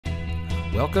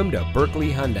Welcome to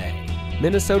Buerkle Hyundai,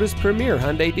 Minnesota's premier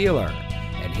Hyundai dealer.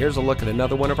 And here's a look at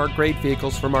another one of our great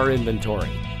vehicles from our inventory,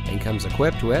 and comes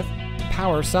equipped with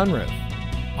power sunroof,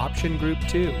 option group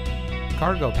 2,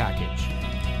 cargo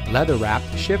package,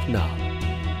 leather-wrapped shift knob,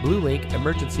 BlueLink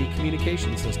emergency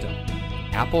communication system,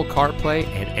 Apple CarPlay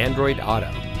and Android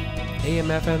Auto,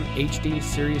 AM/FM HD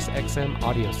Sirius XM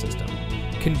audio system,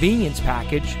 convenience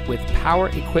package with power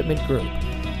equipment group,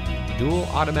 dual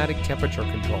automatic temperature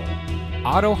control,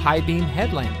 auto high beam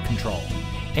headlamp control,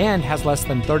 and has less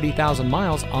than 30,000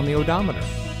 miles on the odometer.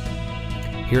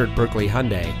 Here at Buerkle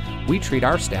Hyundai, we treat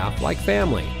our staff like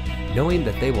family, knowing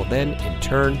that they will then in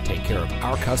turn take care of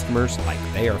our customers like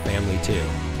they are family too.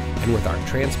 And with our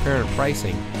transparent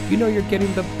pricing, you know you're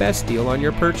getting the best deal on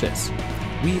your purchase.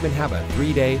 We even have a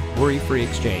 3-day worry-free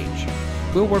exchange.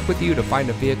 We'll work with you to find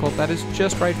a vehicle that is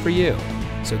just right for you.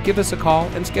 So give us a call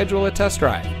and schedule a test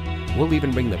drive. We'll even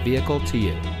bring the vehicle to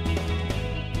you.